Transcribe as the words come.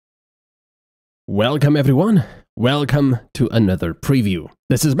Welcome everyone, welcome to another preview.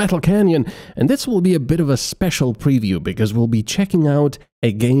 This is MetalCanyon, and this will be a bit of a special preview because we'll be checking out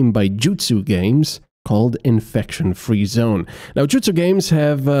a game by Jutsu Games called Infection Free Zone. Now, Jutsu Games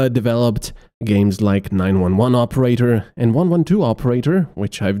have developed games like 911 Operator and 112 Operator,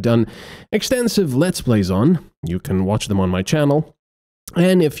 which I've done extensive Let's Plays on. You can watch them on my channel.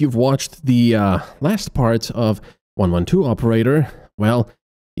 And if you've watched the last part of 112 Operator, well,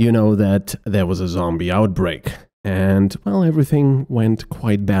 you know that there was a zombie outbreak, and, well, everything went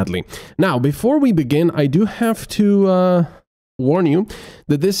quite badly. Now, before we begin, I do have to warn you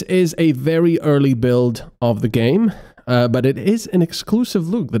that this is a very early build of the game, but it is an exclusive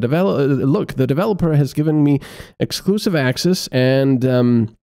look. The developer has given me exclusive access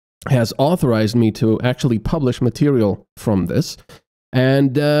and has authorized me to actually publish material from this.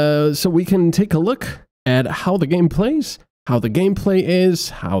 And so we can take a look at how the game plays, how the gameplay is,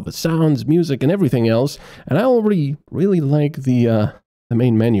 how the sounds, music, and everything else. And I already really like the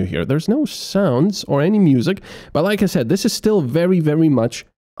main menu here. There's no sounds or any music, but like I said, this is still very, very much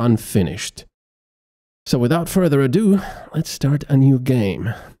unfinished. So without further ado, let's start a new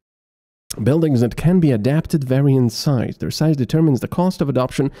game. Buildings that can be adapted vary in size. Their size determines the cost of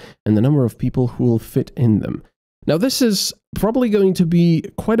adoption and the number of people who will fit in them. Now, this is probably going to be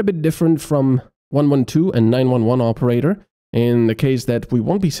quite a bit different from 112 and 911 Operator, in the case that we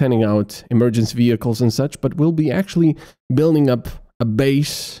won't be sending out emergency vehicles and such, but we'll be actually building up a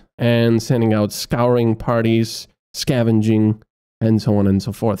base and sending out scouring parties, scavenging, and so on and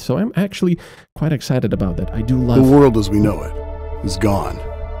so forth. So I'm actually quite excited about that. I do love... The world as we know it is gone.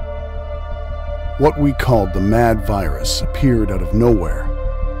 What we called the mad virus appeared out of nowhere.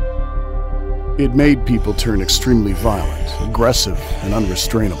 It made people turn extremely violent, aggressive, and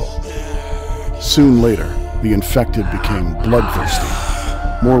unrestrainable. Soon later, the infected became bloodthirsty,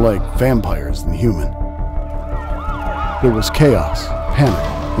 more like vampires than human. There was chaos,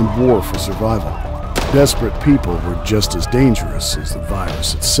 panic, and war for survival. Desperate people were just as dangerous as the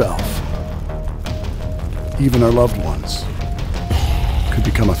virus itself. Even our loved ones could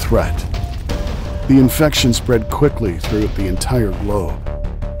become a threat. The infection spread quickly throughout the entire globe.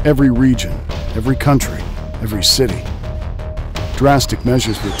 Every region, every country, every city. Drastic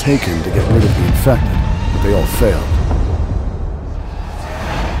measures were taken to get rid of the infected, but they all failed.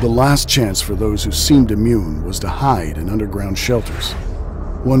 The last chance for those who seemed immune was to hide in underground shelters,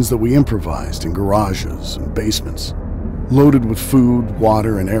 ones that we improvised in garages and basements, loaded with food,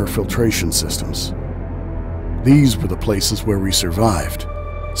 water, and air filtration systems. These were the places where we survived,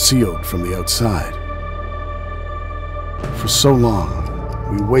 sealed from the outside. For so long,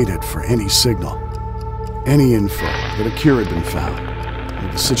 we waited for any signal, any info that a cure had been found,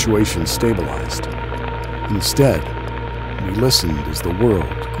 or the situation stabilized. Instead, we listened as the world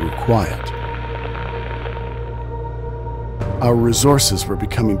grew quiet. Our resources were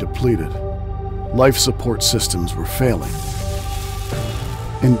becoming depleted. Life support systems were failing.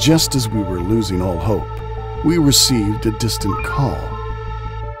 And just as we were losing all hope, we received a distant call.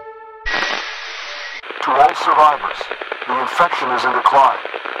 To all survivors, the infection is in decline.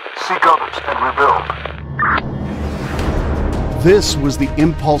 Seek others and rebuild. This was the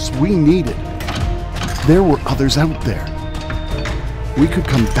impulse we needed. There were others out there. We could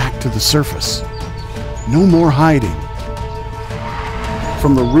come back to the surface. No more hiding.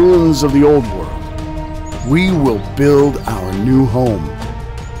 From the ruins of the old world, we will build our new home.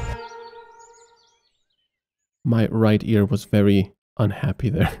 My right ear was very unhappy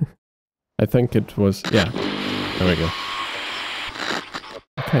there. I think it was... yeah. There we go.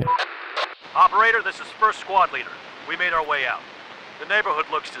 Okay. Operator, this is First Squad Leader. We made our way out. The neighborhood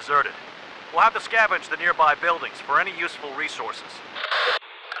looks deserted. We'll have to scavenge the nearby buildings for any useful resources.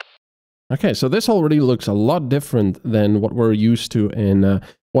 Okay, so this already looks a lot different than what we're used to in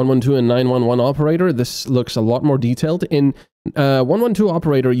 112 and 911 Operator. This looks a lot more detailed. In 112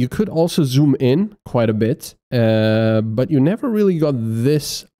 Operator, you could also zoom in quite a bit, but you never really got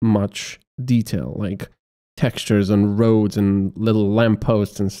this much detail, like textures on roads and little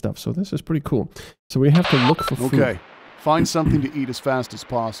lampposts and stuff. So this is pretty cool. So we have to look for food. Okay, find something to eat as fast as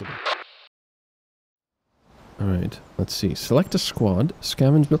possible. All right, let's see. Select a squad,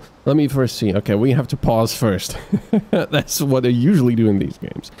 scavenge build. Let me first see. Okay, we have to pause first. That's what I usually do in these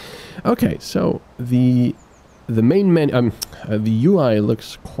games. Okay, so the main menu, the UI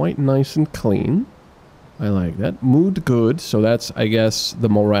looks quite nice and clean. I like that. Mood good. So that's, I guess, the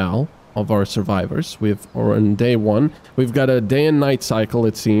morale of our survivors. Or on day 1, we've got a day and night cycle,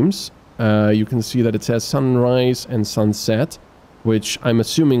 it seems. You can see that it says sunrise and sunset, which I'm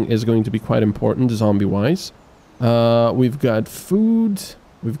assuming is going to be quite important zombie-wise. We've got food,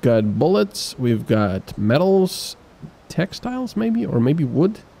 We've got bullets, we've got metals, textiles maybe, or maybe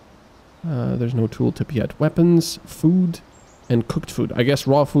wood. There's no tooltip yet. Weapons, food, and cooked food. I guess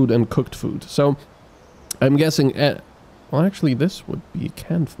raw food and cooked food. So, I'm guessing... well, actually, this would be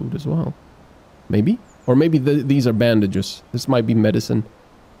canned food as well. Maybe? Or maybe these are bandages. This might be medicine.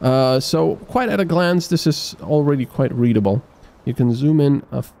 So, quite at a glance, this is already quite readable. You can zoom in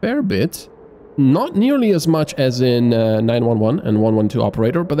a fair bit. Not nearly as much as in 911 and 112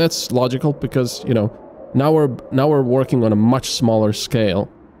 operator, but that's logical because, you know, now we're working on a much smaller scale.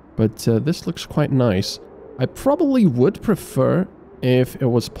 But this looks quite nice. I probably would prefer if it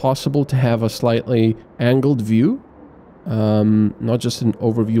was possible to have a slightly angled view. Not just an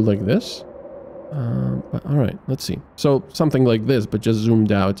overview like this. But alright, let's see. So, something like this, but just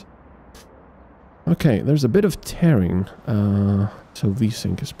zoomed out. Okay, there's a bit of tearing. So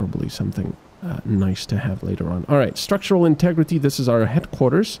VSync is probably something nice to have later on. Alright, structural integrity. This is our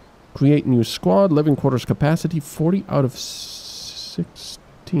headquarters. Create new squad. Living quarters capacity 40 out of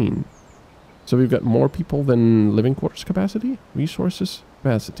 16. So we've got more people than living quarters capacity? Resources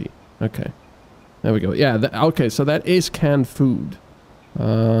capacity. Okay. There we go. Yeah, okay, so that is canned food.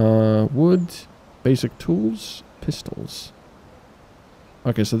 Wood, basic tools, pistols.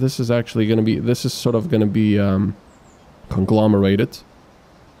 Okay, so this is actually going to be... This is sort of going to be conglomerated.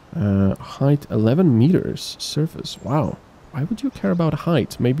 Height 11 meters. Surface. Wow. Why would you care about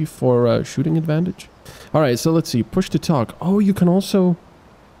height? Maybe for shooting advantage? Alright, so let's see. Push to talk. Oh, you can also...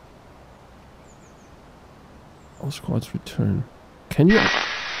 All squads return. Can you...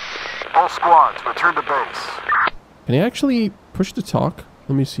 All squads, return to base. Can you actually push to talk?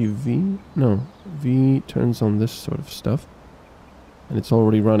 Let me see. V? No. V turns on this sort of stuff. And it's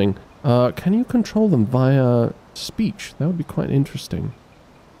already running. Can you control them via speech? That would be quite interesting.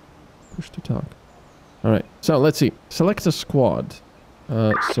 Push to talk. Alright, so let's see. Select a squad.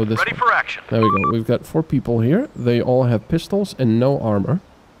 So this Ready for action. There we go. We've got 4 people here. They all have pistols and no armor.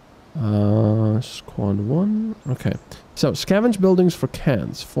 Squad 1. Okay. So, scavenge buildings for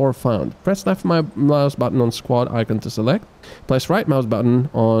cans. 4 found. Press left mouse button on squad icon to select. Press right mouse button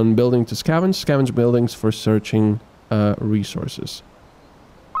on building to scavenge. Scavenge buildings for searching resources.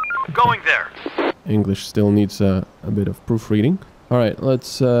 Going there. English still needs a bit of proofreading. Alright,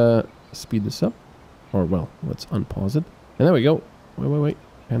 let's speed this up. Or, well, let's unpause it. And there we go. Wait.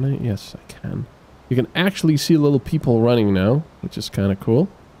 Can I? Yes, I can. You can actually see little people running now, which is kind of cool.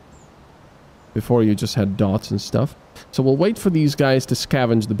 Before you just had dots and stuff. So we'll wait for these guys to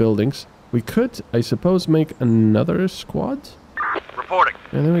scavenge the buildings. We could, I suppose, make another squad? Reporting.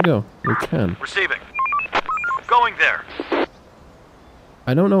 And there we go. We can. Receiving. Going there.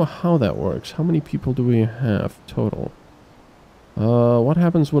 I don't know how that works. How many people do we have total? What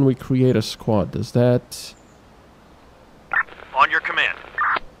happens when we create a squad? Does that... On your command.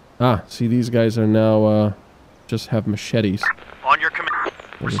 Ah, see, these guys are now, just have machetes. On your command.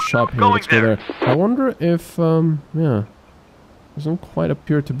 There's a shop here. Going Let's go there. I wonder if, yeah. Doesn't quite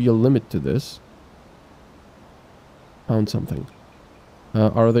appear to be a limit to this. Found something.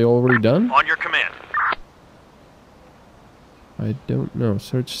 Are they already done? On your command. I don't know.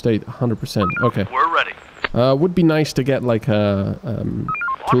 Search state 100%. Okay. We're ready. Would be nice to get like a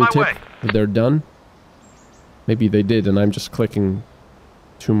tooltip that they're done. Maybe they did and I'm just clicking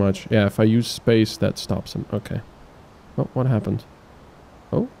too much. Yeah, if I use space, that stops them. Okay. Oh, what happened?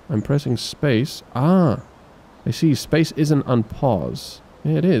 Oh, I'm pressing space. Ah, I see. Space isn't on pause.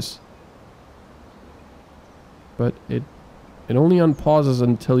 Yeah, it is. But it only unpauses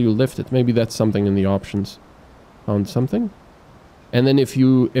until you lift it. Maybe that's something in the options. Found something? And then if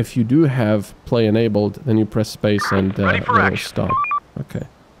you do have play enabled, then you press space and it will stop. Okay.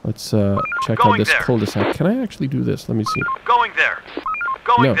 Let's check out this cul-de-sac. Can I actually do this? Let me see. Going there.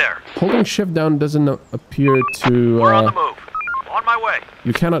 Going there. Holding shift down doesn't appear to... We're on the move. On my way.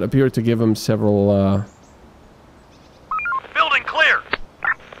 You cannot appear to give him several... Building clear.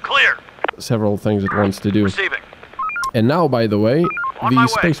 Clear. Several things it wants to do. Receiving. And now, by the way, the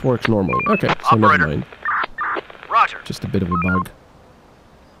space works normally. Okay, so never mind. Roger. Just a bit of a bug.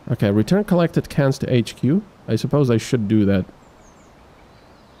 Okay, return collected cans to HQ. I suppose I should do that.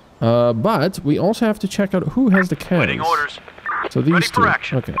 But we also have to check out who has the cans. Waiting orders. So these two.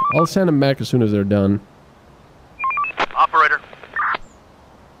 Okay, I'll send them back as soon as they're done. Operator.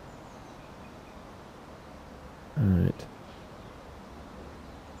 Alright.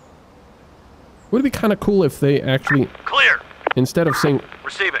 Would it be kind of cool if they actually... Clear. Instead of saying...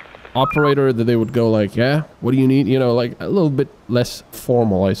 Receiving. Operator, that they would go like, yeah, what do you need? You know, like a little bit less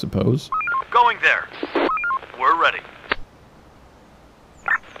formal, I suppose. Going there. We're ready.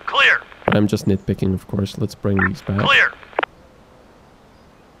 Clear. But I'm just nitpicking, of course. Let's bring these back. Clear.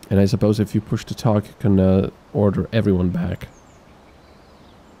 And I suppose if you push to talk, you can order everyone back.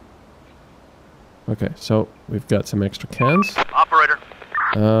 Okay, so we've got some extra cans. Operator.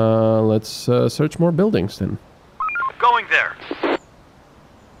 Let's search more buildings then. Going there.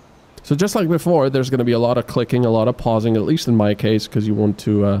 So just like before, there's going to be a lot of clicking, a lot of pausing, at least in my case, because you want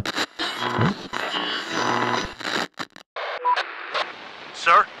to...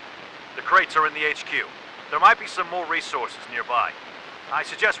 Sir, the crates are in the HQ. There might be some more resources nearby. I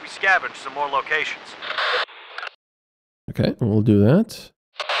suggest we scavenge some more locations. Okay, we'll do that.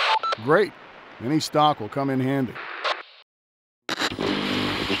 Great. Any stock will come in handy.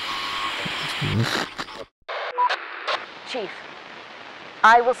 Chief,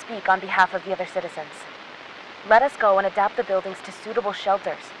 I will speak on behalf of the other citizens. Let us go and adapt the buildings to suitable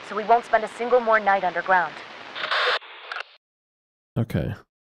shelters, so we won't spend a single more night underground. Okay.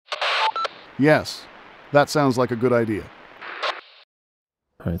 Yes, that sounds like a good idea.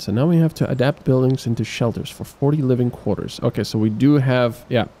 Alright, so now we have to adapt buildings into shelters for 40 living quarters. Okay, so we do have...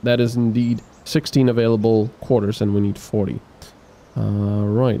 Yeah, that is indeed 16 available quarters, and we need 40.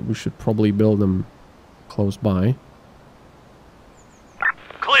 Right, we should probably build them close by.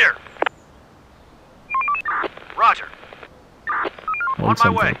 Clear! Roger. On my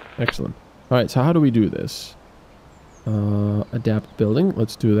way. Excellent. Alright, so how do we do this? Adapt building,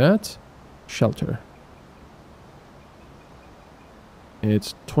 let's do that. Shelter.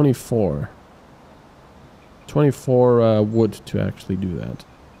 It's 24. 24 wood to actually do that.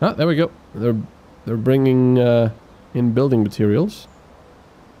 Ah, there we go. They're bringing in building materials.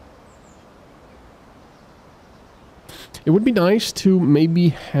 It would be nice to maybe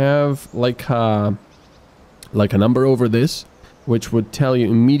have like a number over this, which would tell you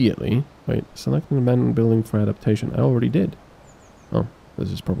immediately. Wait, select an abandoned building for adaptation. I already did. Oh, this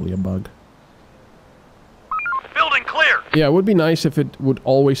is probably a bug. Building clear! Yeah, it would be nice if it would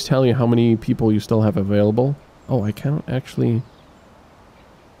always tell you how many people you still have available. Oh, I can't actually...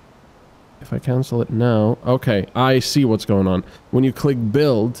 If I cancel it now... Okay, I see what's going on. When you click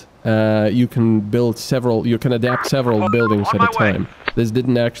build, you can build several... You can adapt several buildings at a time. This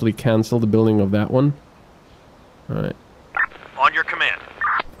didn't actually cancel the building of that one. Alright. On your command.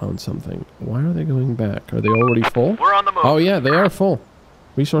 Found something. Why are they going back? Are they already full? We're on the move. Oh yeah, they are full.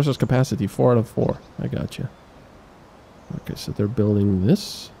 Resources capacity, 4 out of 4. I gotcha. Okay, so they're building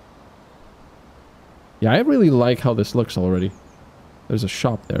this. Yeah, I really like how this looks already. There's a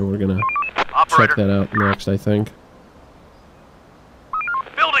shop there. We're gonna check that out next, I think.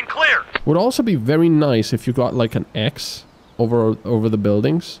 Building clear. Would also be very nice if you got like an X over the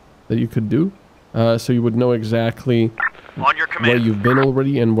buildings that you could do, so you would know exactly on your command. Where you've been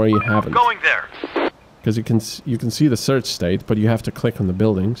already and where you haven't. Going there. Because you can see the search state, but you have to click on the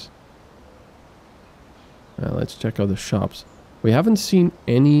buildings. Let's check out the shops. We haven't seen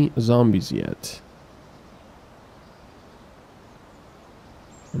any zombies yet.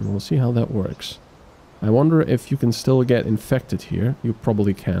 And we'll see how that works. I wonder if you can still get infected here. You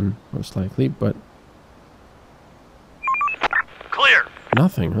probably can, most likely, but... Clear!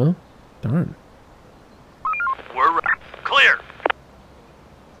 Nothing, huh? Darn. We're clear!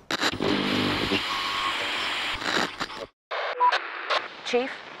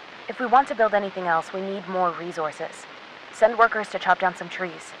 Chief, if we want to build anything else, we need more resources. Send workers to chop down some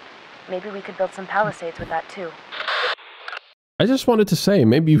trees. Maybe we could build some palisades with that too. I just wanted to say,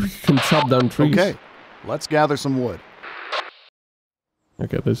 maybe we can chop down trees. Okay, let's gather some wood.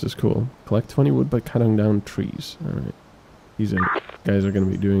 Okay, this is cool. Collect 20 wood by cutting down trees. Alright. These guys are going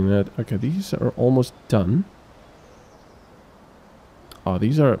to be doing that. Okay, these are almost done. Oh,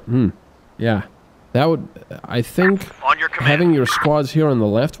 these are... Yeah. That would... I think having your squads here on the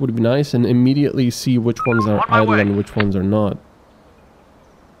left would be nice, and immediately see which ones are idle and which ones are not.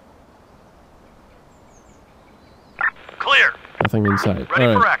 Clear. Nothing inside.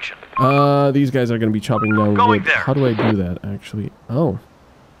 Ready for action. These guys are going to be chopping down wood. There. How do I do that, actually? Oh.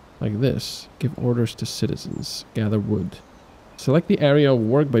 Like this. Give orders to citizens. Gather wood. Select the area of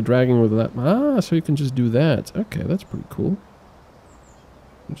work by dragging with that. Ah, so you can just do that. Okay, that's pretty cool.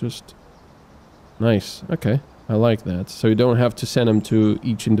 Just... Nice. Okay. I like that. So you don't have to send them to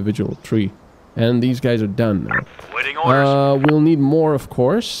each individual tree. And these guys are done now. Waiting orders. We'll need more, of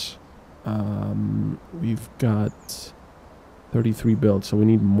course. We've got 33 built, so we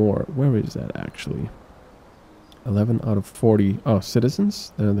need more. Where is that, actually? 11 out of 40. Oh,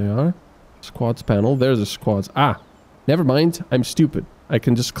 citizens. There they are. Squads panel. There's the squads. Ah! Never mind. I'm stupid. I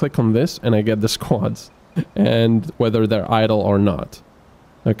can just click on this, and I get the squads. And whether they're idle or not.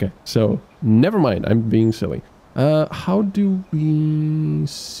 Okay, so... Never mind, I'm being silly. How do we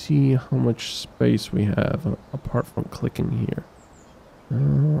see how much space we have apart from clicking here?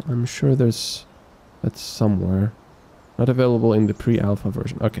 I'm sure that's somewhere. Not available in the pre-alpha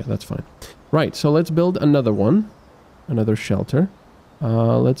version. Okay, that's fine. Right, so let's build another one. Another shelter.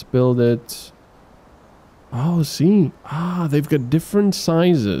 Let's build it... Oh, see. They've got different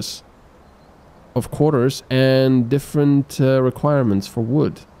sizes of quarters and different requirements for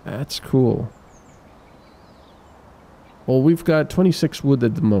wood. That's cool. Well, we've got 26 wood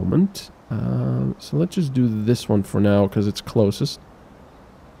at the moment. So let's just do this one for now because it's closest.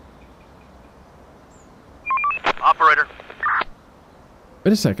 Operator.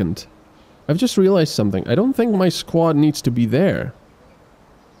 Wait a second. I've just realized something. I don't think my squad needs to be there.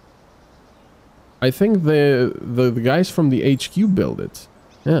 I think the guys from the HQ build it.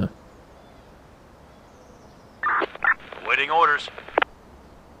 Yeah. Waiting orders.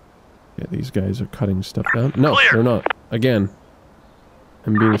 Yeah, these guys are cutting stuff down. No, Clear. they're not. Again.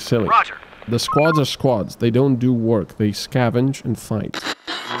 I'm being silly. Roger. The squads are squads. They don't do work. They scavenge and fight.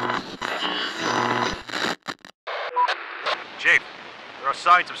 Chief, there are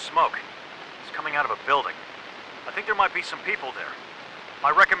signs of smoke. It's coming out of a building. I think there might be some people there.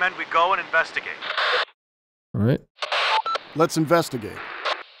 I recommend we go and investigate. Alright. Let's investigate.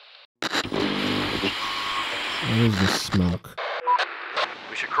 Where is this smoke?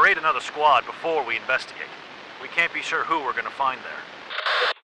 We should create another squad before we investigate. We can't be sure who we're gonna find there.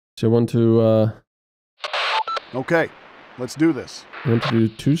 So you want to, Okay, let's do this. you want to do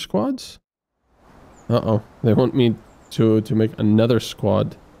 2 squads? Uh-oh. They want me to make another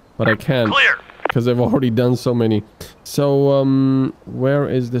squad. But I can't. Clear! Because I've already done so many. So, where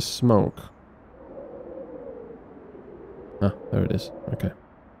is this smoke? Ah, there it is. Okay.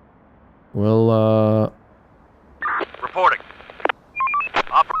 Well, Reporting.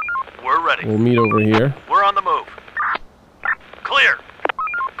 We're ready. we'll meet over here. We're on the move. Clear!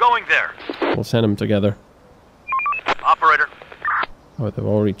 Going there. We'll send them together. Operator. Oh, they've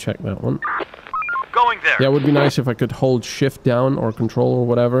already checked that one. Going there. Yeah, it would be nice if I could hold shift down or control or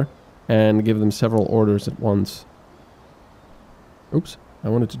whatever and give them several orders at once. Oops. I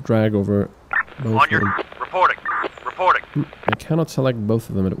wanted to drag over both On of your... them. Reporting. Reporting. I cannot select both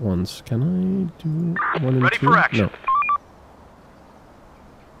of them at once. Can I do 1 and Ready 2? for action. No.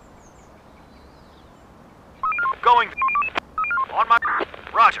 Going... On my...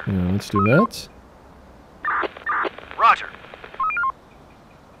 Roger. Yeah, let's do that. Roger.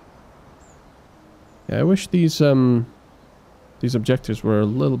 Yeah, I wish these objectives were a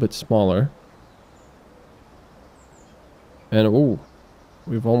little bit smaller. And, oh,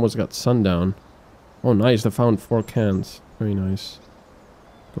 we've almost got sundown. Oh, nice, they found 4 cans. Very nice.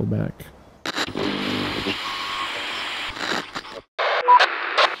 Go back.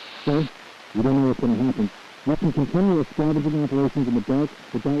 Sir, we don't know what's going to happen. We can continue our scavenging operations in the dark,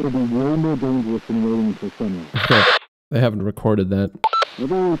 but that will be way more dangerous than waiting until sunrise. Okay, they haven't recorded that.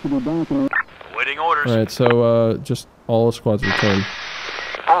 Everyone should be back in Waiting orders. Alright, so, just all squads return.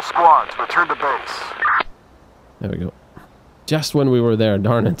 All squads, return to base. There we go. Just when we were there,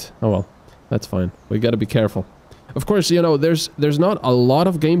 darn it. Oh well, that's fine. We gotta be careful. Of course, you know, there's not a lot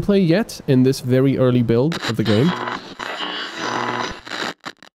of gameplay yet in this very early build of the game.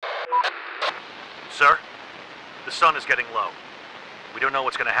 Sir, the sun is getting low. We don't know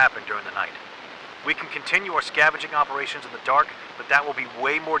what's going to happen during the night. We can continue our scavenging operations in the dark, but that will be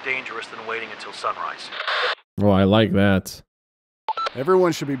way more dangerous than waiting until sunrise. Oh, I like that.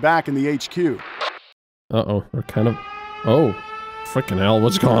 Everyone should be back in the HQ. Uh-oh, we're kind of... Oh, frickin' hell,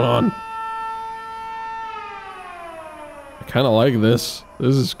 what's going on? I kind of like this.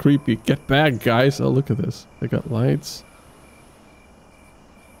 This is creepy. Get back, guys. Oh, look at this. They got lights.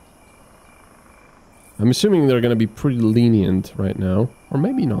 I'm assuming they're going to be pretty lenient right now. Or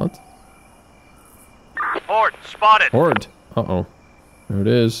maybe not. Horde, spotted! Horde. Uh-oh. There it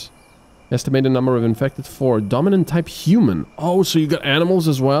is. Estimated number of infected 4. Dominant type human. Oh, so you got animals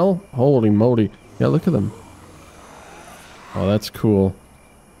as well? Holy moly. Yeah, look at them. Oh, that's cool.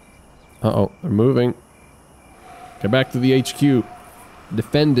 Uh-oh, they're moving. Get back to the HQ.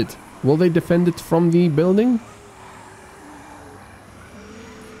 Defend it. Will they defend it from the building?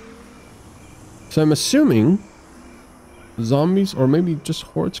 So I'm assuming zombies, or maybe just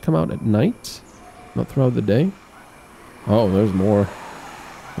hordes, come out at night? Not throughout the day? Oh, there's more.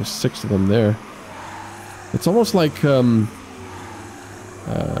 There's 6 of them there. It's almost like, what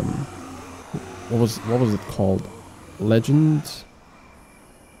was it called? Legend?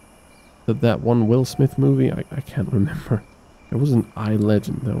 That one Will Smith movie? I can't remember. It wasn't I,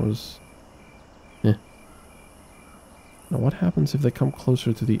 Legend. That was... Eh. Now what happens if they come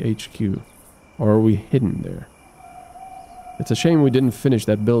closer to the HQ? Or are we hidden there? It's a shame we didn't finish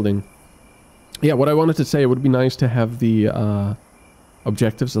that building. Yeah, what I wanted to say, it would be nice to have the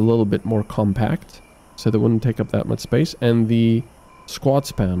objectives a little bit more compact, so they wouldn't take up that much space. And the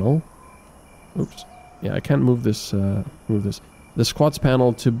squads panel, oops, yeah, I can't move this. The squads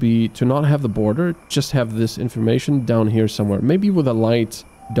panel to not have the border, just have this information down here somewhere, maybe with a light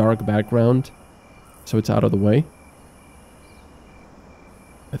dark background, so it's out of the way.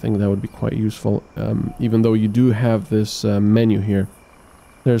 I think that would be quite useful, even though you do have this menu here.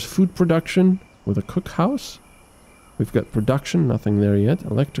 There's food production with a cookhouse. We've got production, nothing there yet.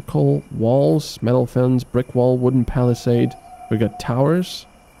 Electrical, walls, metal fence, brick wall, wooden palisade. We've got towers,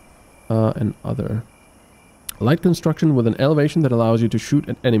 and other. Light construction with an elevation that allows you to shoot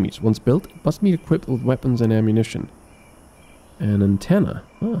at enemies. Once built, it must be equipped with weapons and ammunition. An antenna.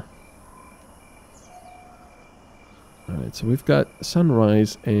 Huh. Alright, so we've got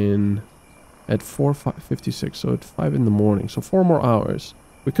sunrise at 4:56, so at 5 in the morning. So 4 more hours.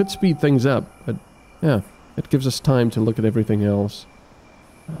 We could speed things up, but yeah, it gives us time to look at everything else.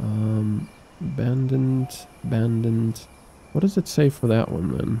 Abandoned. What does it say for that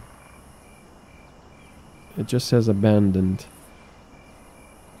one then? It just says abandoned.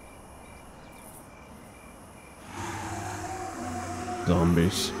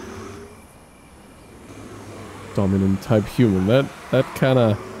 Zombies. Dominant type human. That kind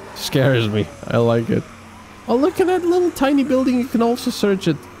of scares me. I like it. Oh, look at that little tiny building. You can also search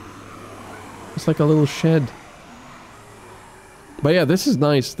it. It's like a little shed. But yeah, this is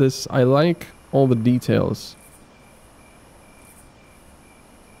nice. I like all the details.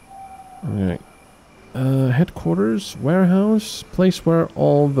 Alright. Headquarters, warehouse, place where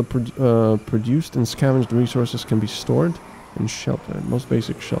all the produced and scavenged resources can be stored, and shelter, most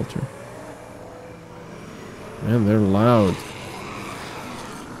basic shelter. Man, they're loud.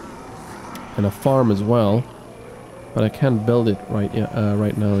 And a farm as well, but I can't build it right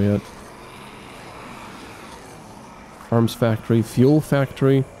now yet. Arms factory, fuel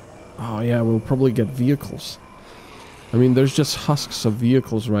factory. Oh yeah, we'll probably get vehicles. I mean, there's just husks of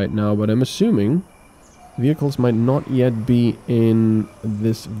vehicles right now, but I'm assuming vehicles might not yet be in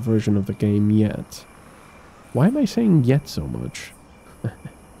this version of the game yet. Why am I saying yet so much?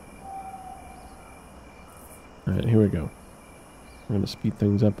 Alright, here we go. I'm gonna speed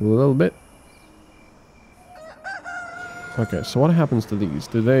things up a little bit. Okay, so what happens to these?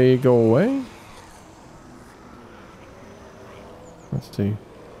 Do they go away? Let's see.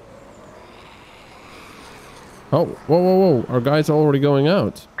 Oh, whoa. Our guy's already going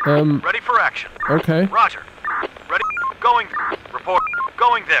out. Ready for action. Okay. Roger. Ready. Going. Report.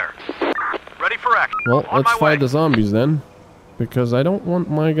 Going there. Ready for action. Well, On let's my fight way. the zombies then. Because I don't want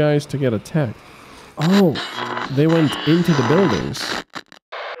my guys to get attacked. Oh, they went into the buildings.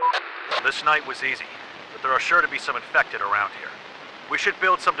 This night was easy, but there are sure to be some infected around here. We should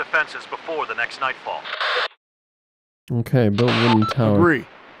build some defenses before the next nightfall. Okay, build wooden tower. Agree.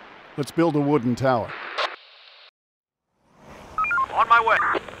 Let's build a wooden tower. On my way.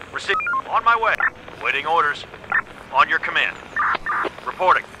 Receive. On my way. Waiting orders. On your command.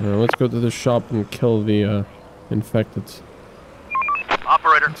 Reporting. Let's go to the shop and kill the infected.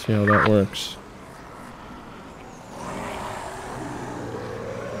 Operator. Let's see how that works.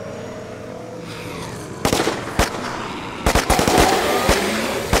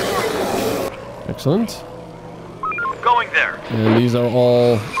 Excellent. Going there. And these are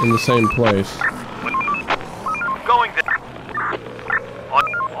all in the same place. Going there.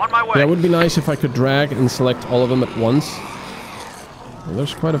 On my way. Yeah, it would be nice if I could drag and select all of them at once. Well,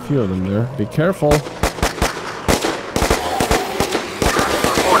 there's quite a few of them there. Be careful.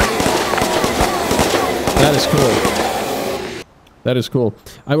 That is cool. That is cool.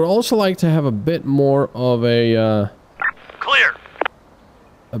 I would also like to have a bit more of a Clear.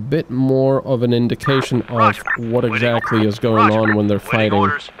 a bit more of an indication of Roger. what exactly is going Roger. on when they're Waiting fighting.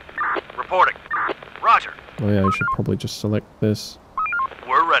 orders. Reporting. Roger. Oh yeah, I should probably just select this.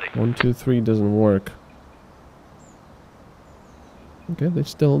 We're ready. 1, 2, 3 doesn't work. Okay, they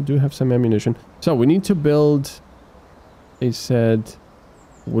still do have some ammunition. So we need to build a said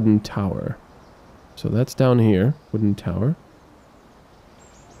wooden tower. So that's down here, wooden tower.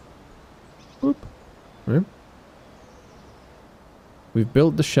 Boop. Right. We've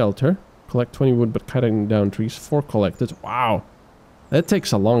built the shelter. Collect 20 wood, but cutting down trees. 4 collected. Wow. That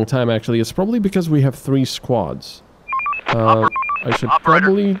takes a long time, actually. It's probably because we have 3 squads. I should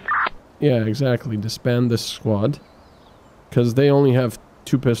probably... Yeah, exactly. Disband this squad. Because they only have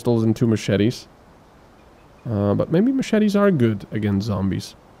 2 pistols and 2 machetes. But maybe machetes are good against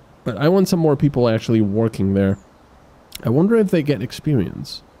zombies. But I want some more people actually working there. I wonder if they get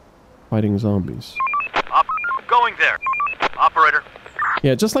experience fighting zombies. Going there. Operator.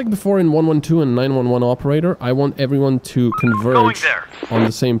 Yeah, just like before in 112 and 911 operator, I want everyone to Going converge there. on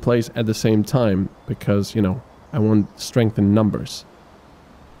the same place at the same time because, you know, I want strength in numbers.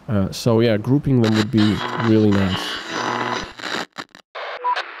 So yeah, grouping them would be really nice.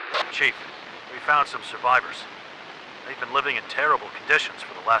 Chief, we found some survivors. They've been living in terrible conditions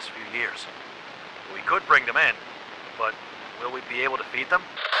for the last few years. We could bring them in, but will we be able to feed them?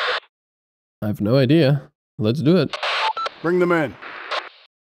 I have no idea. Let's do it. Bring them in.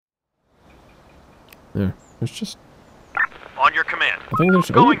 There. There's just... On your command. I think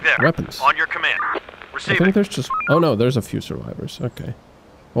there's... Going ooh, there. Weapons. On your command. I Receiving. think there's just... Oh no, there's a few survivors. Okay.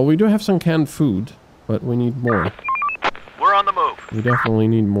 Well, we do have some canned food, but we need more. We're on the move. We definitely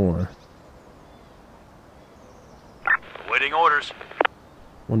need more. Awaiting orders.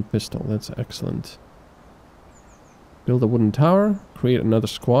 One pistol, that's excellent. Build a wooden tower, create another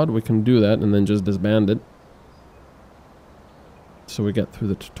squad. We can do that and then just disband it. So we get through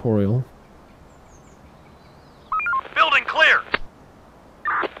the tutorial. Building clear.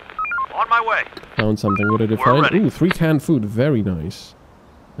 On my way. Found something. What did it We're find? ready. Ooh, 3 canned food. Very nice.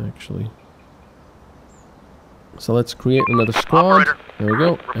 Actually. So let's create another squad. Operator. There we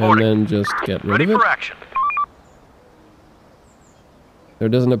go. And Reporting. then just get rid Ready of it. for action. There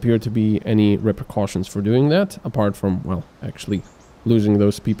doesn't appear to be any repercussions for doing that, apart from, well, actually losing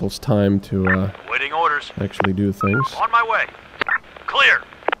those people's time to Awaiting orders. actually do things. On my way. Clear.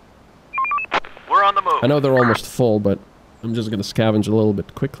 We're on the move. I know they're almost full, but I'm just gonna scavenge a little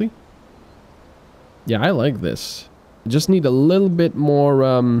bit quickly. Yeah, I like this. I just need a little bit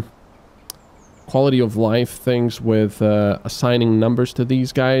more quality of life things with assigning numbers to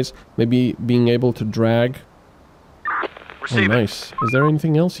these guys. Maybe being able to drag. Oh, Receiving. nice. Is there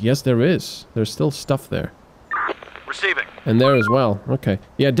anything else? Yes, there is. There's still stuff there. Receiving. And there as well. Okay.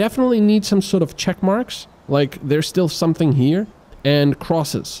 Yeah, definitely need some sort of check marks. Like, there's still something here. And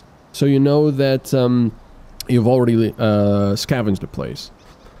crosses. So you know that you've already scavenged the place.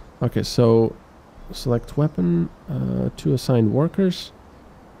 Okay, so select weapon. 2 assigned workers.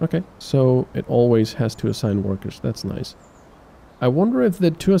 Okay, so it always has 2 assigned workers. That's nice. I wonder if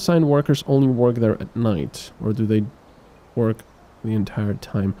the 2 assigned workers only work there at night. Or do they work the entire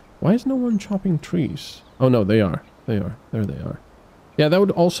time? Why is no one chopping trees? Oh no, they are. They are. There they are. Yeah, that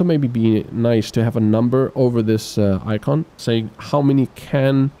would also maybe be nice to have a number over this icon saying how many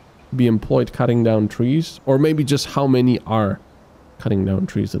can be employed cutting down trees, or maybe just how many are cutting down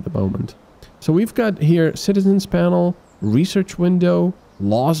trees at the moment. So we've got here citizens panel, research window,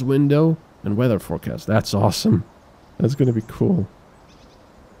 laws window, and weather forecast. That's awesome. That's going to be cool.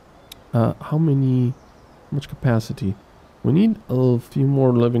 How much capacity? We need a few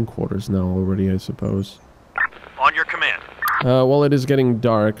more living quarters now already, I suppose. On your command. Well, it is getting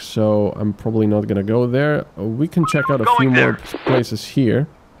dark, so I'm probably not going to go there. We can check out a few Going more there. places here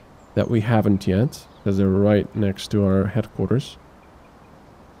that we haven't yet, because they're right next to our headquarters.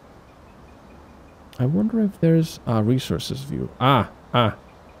 I wonder if there's a resources view.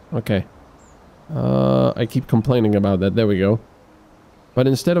 Okay. I keep complaining about that. There we go. But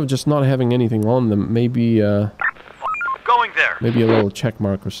instead of just not having anything on them, maybe Going there. maybe a little check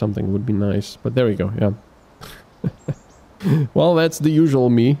mark or something would be nice. But there we go, yeah. Well, that's the usual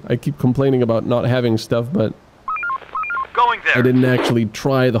me. I keep complaining about not having stuff, but Going there. I didn't actually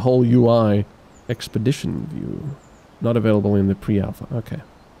try the whole UI. Expedition view. Not available in the pre-alpha. Okay.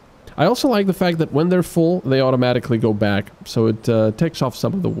 I also like the fact that when they're full, they automatically go back. So it takes off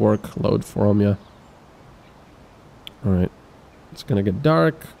some of the workload from you. Alright. It's gonna get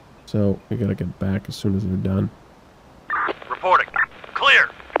dark. So we gotta get back as soon as we're done. Reporting. Clear.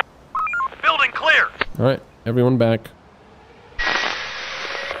 Building clear. Alright. Everyone back.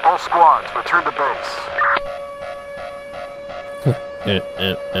 All squads, return to base.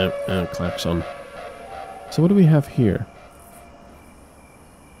 Klaxon. So what do we have here?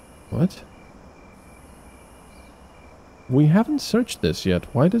 What? We haven't searched this yet.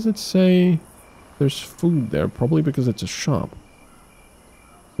 Why does it say there's food there? Probably because it's a shop.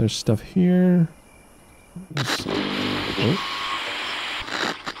 There's stuff here. Oh.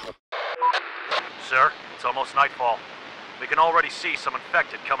 Sir, it's almost nightfall. We can already see some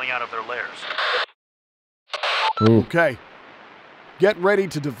infected coming out of their lairs. Ooh. Okay. Get ready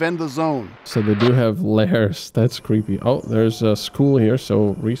to defend the zone. So they do have lairs. That's creepy. Oh, there's a school here,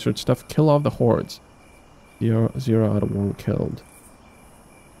 so research stuff. Kill off the hordes. 0 out of 1 killed.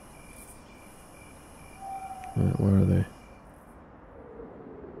 Where are they?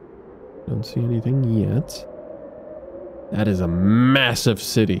 Don't see anything yet. That is a massive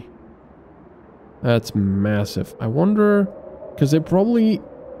city. That's massive. I wonder... because they probably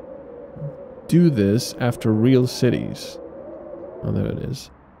do this after real cities. Oh, there it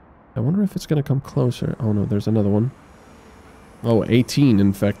is. I wonder if it's going to come closer. Oh no, there's another one. Oh, 18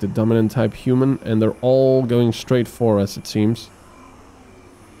 infected, dominant type human, and they're all going straight for us, it seems.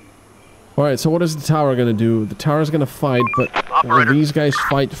 Alright, so what is the tower gonna do? The tower's gonna fight, but will these guys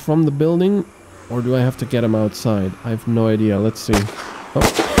fight from the building? Or do I have to get them outside? I have no idea. Let's see. Oh,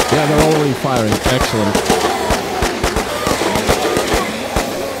 yeah, they're already firing. Excellent.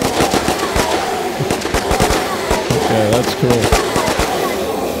 Okay, that's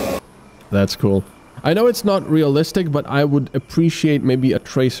cool. That's cool. I know it's not realistic, but I would appreciate maybe a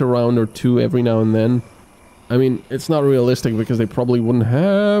tracer round or two every now and then. I mean, it's not realistic because they probably wouldn't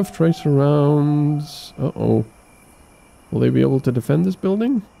have tracer rounds. Uh-oh. Will they be able to defend this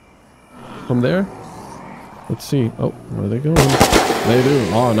building? From there? Let's see. Oh, where are they going? They do.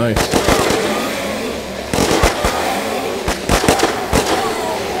 Oh, nice.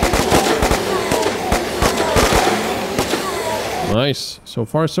 Nice. So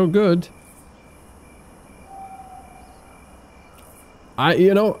far, so good.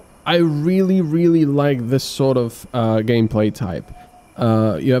 I really, really like this sort of gameplay type.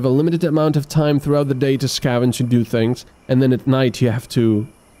 You have a limited amount of time throughout the day to scavenge and do things, and then at night you have to,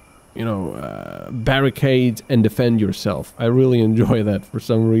 you know, barricade and defend yourself. I really enjoy that for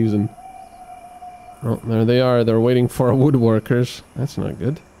some reason. Oh, there they are. They're waiting for woodworkers. That's not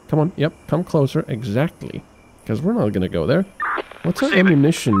good. Come on. Yep, come closer. Exactly. Because we're not gonna go there. What's our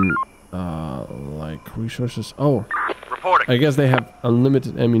ammunition, like, resources? Oh. Reporting. I guess they have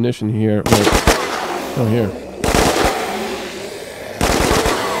unlimited ammunition here. Wait. Oh, here.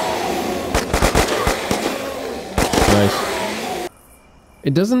 Nice.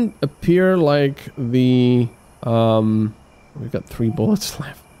 It doesn't appear like the... we've got 3 bullets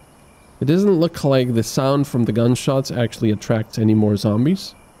left. It doesn't look like the sound from the gunshots actually attracts any more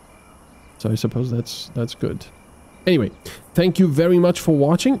zombies. So I suppose that's good. Anyway, thank you very much for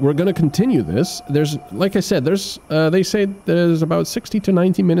watching. We're going to continue this. There's, like I said, there's, they say there's about 60 to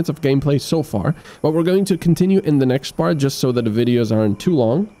 90 minutes of gameplay so far. But we're going to continue in the next part just so that the videos aren't too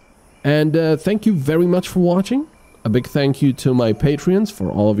long. And thank you very much for watching. A big thank you to my Patreons for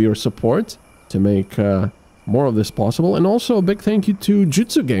all of your support to make more of this possible. And also a big thank you to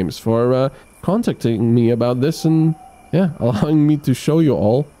Jutsu Games for contacting me about this and, yeah, allowing me to show you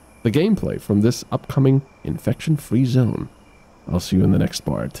all the gameplay from this upcoming infection-free zone. I'll see you in the next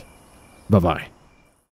part. Bye-bye.